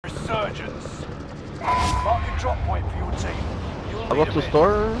resurgence. Mark a drop point for your team. I'll go to the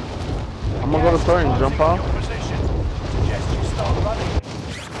store. I'm gonna go to the store and jump off. Suggest you start running.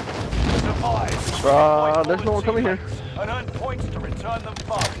 Survive. There's no one coming here. And earn points to return them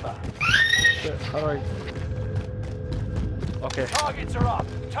faster. Shit, how do I... Okay. Targets are up.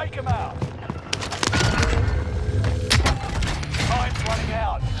 Take them out. Time's running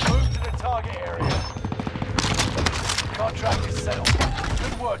out. Move to the target area. Contract is settled.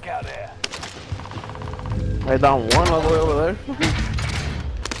 Good work out there. I down one all the way over there.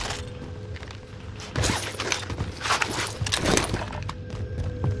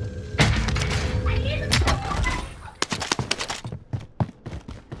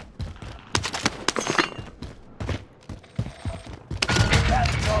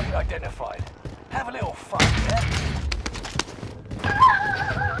 That's the target identified. Have a little fun, yeah?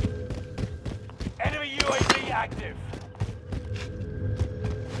 Enemy UAV active.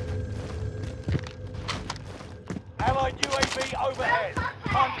 Allied UAV overhead.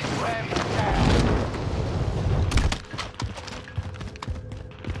 Hunt them down.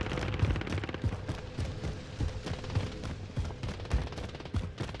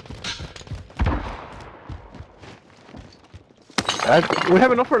 We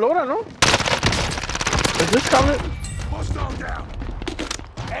have enough for loadout, no? Is this coming? Hostile down.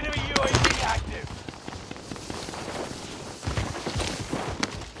 Enemy UAV active.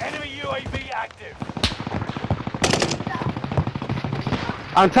 Enemy UAV active.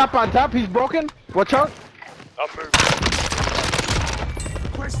 On top, he's broken. Watch out. I'm moving.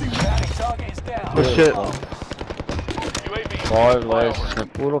 Bounty target is down. Good shit. UAV. Oh, güey,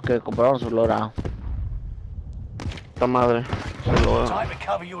 seguro que compraron su lora. Ta madre. Time to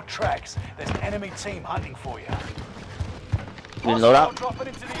cover your tracks. There's an enemy team hunting for you. Bien Hostile lora. dropping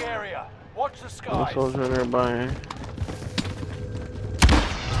into the area. Watch the No skies. soldier nearby.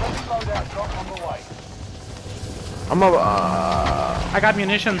 Friendly loadout drop on the way. I'm up. I got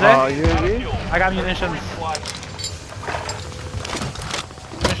munitions, eh? UAV? I got munitions.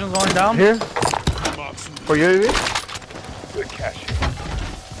 Munitions going down. Here? For UAV? Good cash.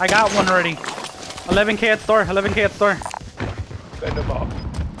 I got one already. 11k at store. 11k at store. Send them up.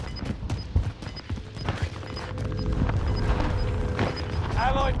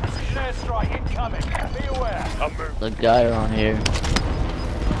 Allied precision airstrike incoming. Be aware. I'm moving. The guy around here.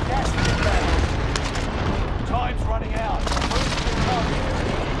 Gas is inbound. Time's running out. Move to the target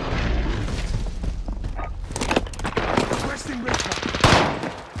area. Requesting recon.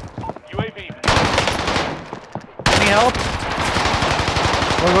 UAV. Any help?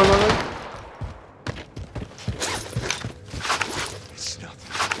 Go.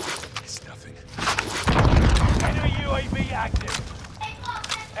 It's nothing. Enemy UAV active.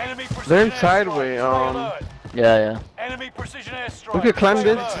 Enemy precision They're in airstrike. sideway, Stay alert. Yeah. Enemy precision airstrike. We could climb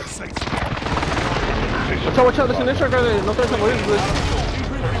Stay this. alert. Watch out, there's an extra guy there. No te vas a morir, güey.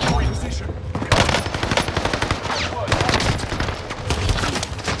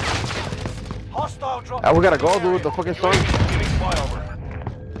 Hostile drop. Ah, we gotta go, dude. The fucking storm. Giving flyover.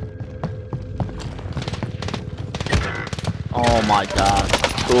 Oh my god.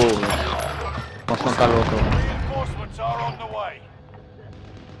 Cool. Vamos con tal otro. Reinforcements are on the way.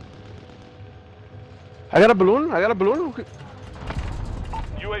 I got a balloon. UAV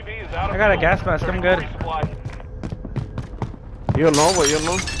is out of I got a gas mask. I'm good. You don't know, but you don't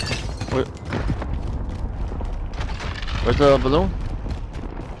know. Wait. Where's the balloon?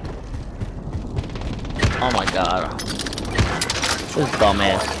 Oh my god. This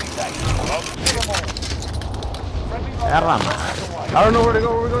dumbass. Agarrame. I don't know where to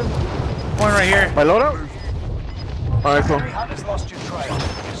go. Where we going? One right here. My loadout? Alright, cool. Enemy hunters lost your trail.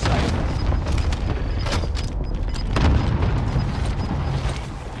 You're safe.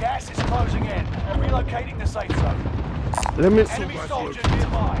 Gas is closing in. Relocating the safe zone. Let me. Enemy soldier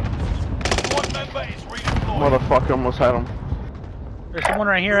nearby. Squad member is redeployed. Motherfucker, almost had him. There's someone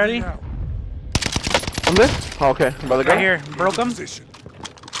right here, Eddie. On this? Oh, okay. By the guy? Right here. Broke him.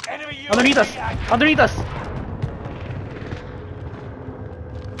 Enemy UAV Underneath us. active. Underneath us.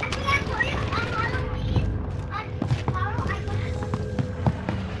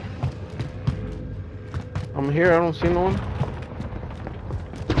 I'm here. I don't see no one.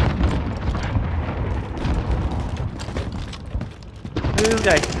 Look at this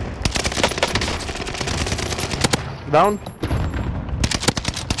guy. Down.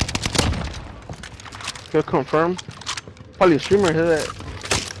 Good confirm. Probably a streamer hit that.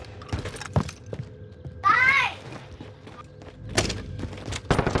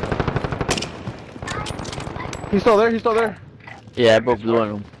 He's still there. Yeah, I broke blue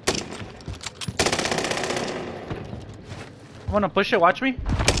on him. I'm gonna push it. Watch me.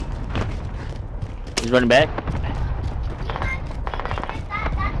 He's running back.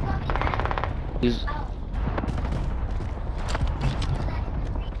 He's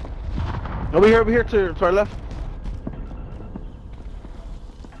Over here to our left.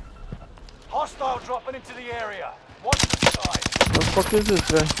 Hostile dropping into the area. Watch the sky. What the fuck is this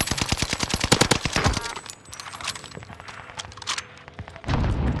guy?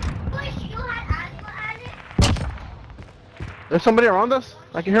 There's somebody around us.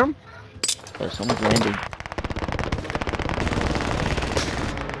 I can hear him. someone's landing.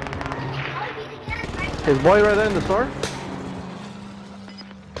 His boy right there in the store.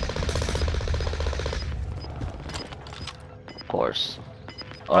 Of course.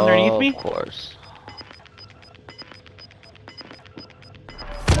 Underneath me? Of course.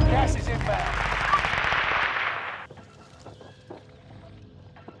 Gas is inbound.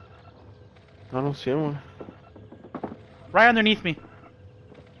 I don't see him. Right underneath me.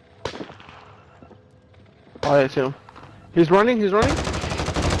 Oh, yeah, I see him. He's running. He's right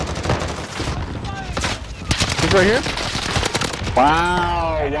here.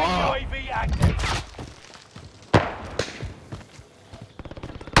 Wow! Enemy Wow! UAV active.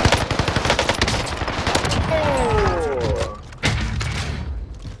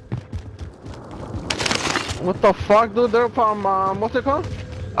 What the fuck, dude? They're from, what's it called?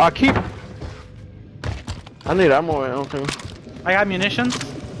 Keep. I need ammo, I don't think. I got munitions.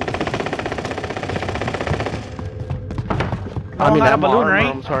 I mean, got a ammo, balloon, armor, right?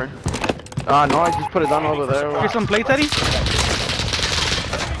 I'm sorry. No, I just put it down over there. Here's some plates, Eddie.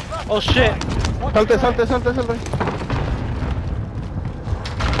 Oh shit. Salte.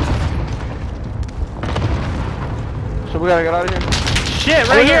 So we gotta get out of here. Shit,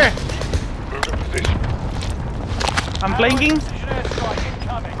 right here. I'm flanking. Precision airstrike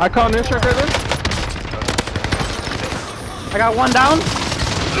incoming. I call an instruct right there. I got one down.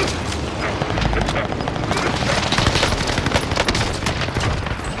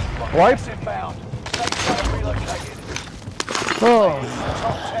 Wipe. Gas inbound. Safe zone relocated. Oh.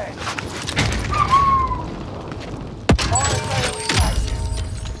 Top 10. Fire sale is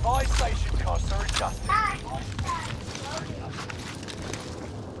active. Buy station costs are adjusted.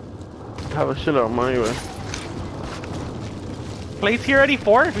 Have a shit out of money with. Plates here, Eddie.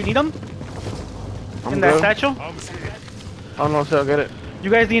 4 if you need them. I'm In that good. satchel. I don't know if I'll get it. You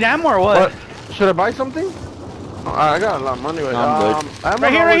guys need ammo or what? What? Should I buy something? Oh, I got a lot of money with. I'm good. ammo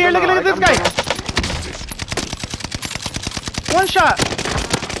Right here, always look at this I'm guy. done. One shot.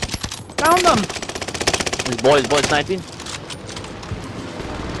 Found them. His boy sniping.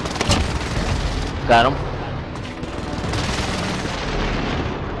 Got him.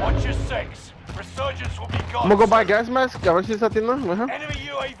 Watch your 6. Resurgence will be gone. I'm gonna go buy gas mask. A ver si está haciendo. Enemy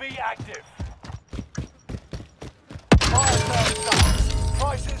UAV active. Fire sale done.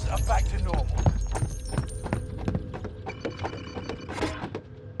 Prices are back to normal.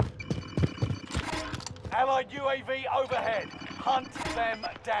 Allied UAV overhead. Hunt them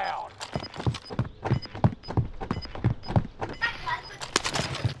down.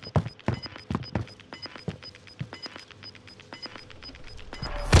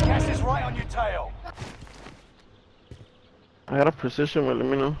 Gas is right on your tail. I got a precision one. Let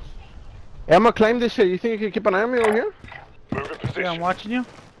me know. Hey, I'm gonna climb this shit. You think you can keep an eye on me over here? Yeah, I'm watching you.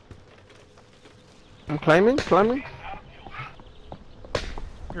 I'm climbing.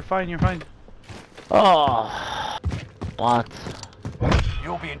 You're fine. Oh. What?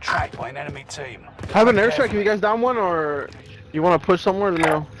 You're being tracked by an enemy team. I have an airstrike. If you guys down one, or you want to push somewhere, let me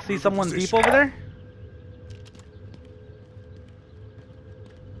know. See someone deep over there?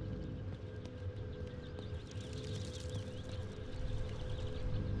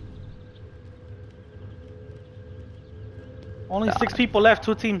 Only 6 people left,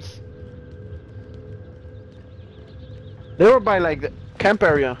 2 teams. They were by like the camp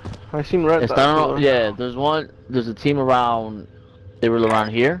area. I seen red. It's not. Yeah, there's a team around. They were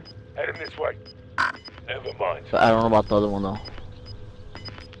around here. Heading this way. Never mind. But I don't know about the other one though.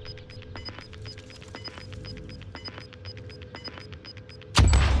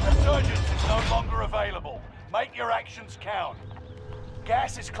 Resurgence is no longer available. Make your actions count.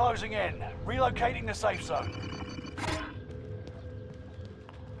 Gas is closing in. Relocating the safe zone.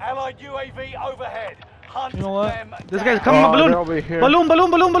 Allied UAV overhead. Hunt You know what? them This down. guy's coming. Oh, Balloon. they're over here. Balloon.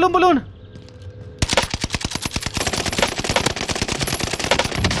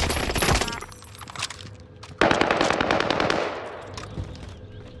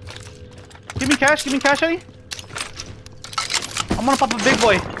 Give me cash, Eddie. I'm gonna pop a big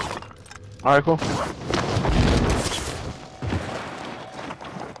boy. Alright, cool.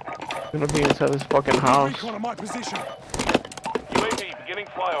 Gonna be inside this fucking house. Recon on my position. UAV beginning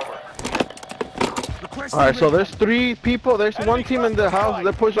flyover. Alright, so there's 3 people. There's one team in the house.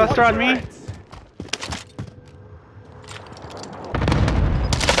 They're pushing. Cluster on me.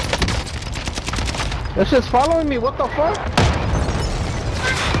 That shit's following me. What the fuck?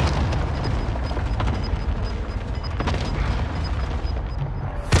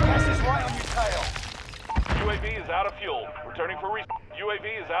 Gas is right on your tail. UAV is out of fuel. Returning for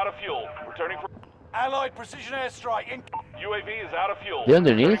UAV is out of fuel. Returning for Allied precision airstrike in. UAV is out of fuel. They're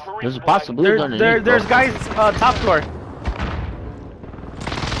underneath. Returning for There's a resupply. possibility underneath. There's bro. guys top floor.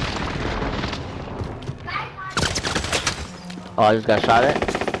 Oh, I just got shot at.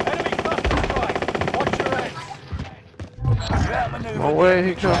 Enemy cluster strike. Watch your head. You're outmaneuvered. No way,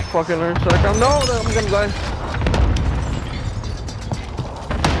 he can fucking learn circle. No, I'm gonna die.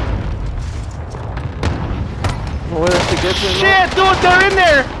 No way to get to him. Shit, dude, they're in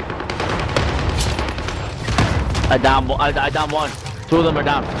there. I down one. 2 of them are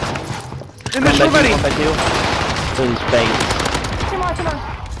down. In this One room, by buddy. two, one by two. Look at these faggots.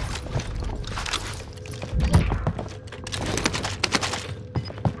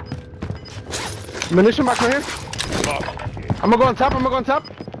 Munition back right here. I'm gonna go on top.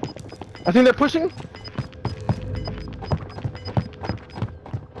 I think they're pushing.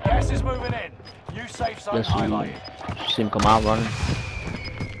 Gas is moving in. New safe zone Yes, highlighted. you see him come out running.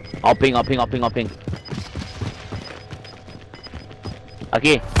 I'll ping.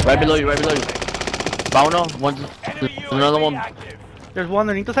 Okay, right below you. Pauno, one's Enemy there's another UAV one. active. There's one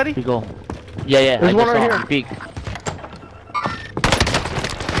underneath us, Eddie. We go. Yeah. There's I one just right saw here. him peek.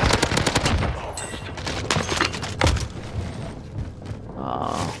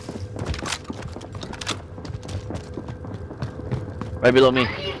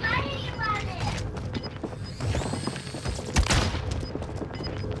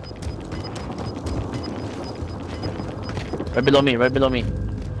 Right below me. Right below me.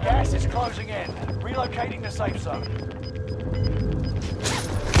 Gas is closing in. Relocating the safe zone.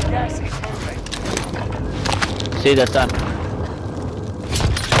 Gas is moving. See that time.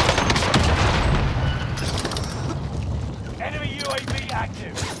 Enemy UAV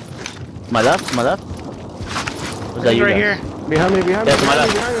active. My left. Was that He's you right guys? here. Behind me. Yeah, to my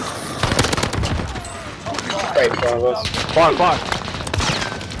left. Right in front of us. Far.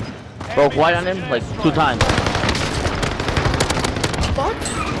 Broke white on him like 2 times.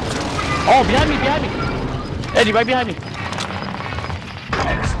 Oh, behind me. Eddie, right behind me.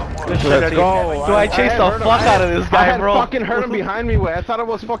 Excellent work. Good shit, Let's Eddie. go. Dude, I chased the heard him. fuck out of this I guy, had bro. fucking heard him behind me. I thought it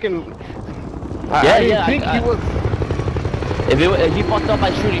was fucking. I Yeah, didn't think I- he was. If he fucked up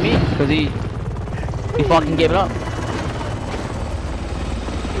by shooting me, cause he fucking gave it up.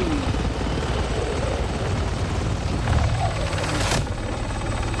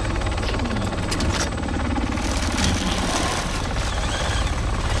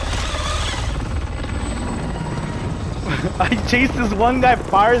 I chased this one guy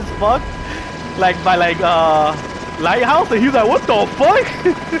far as fuck, like by lighthouse, and he's like, "What the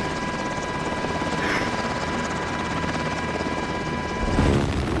fuck?"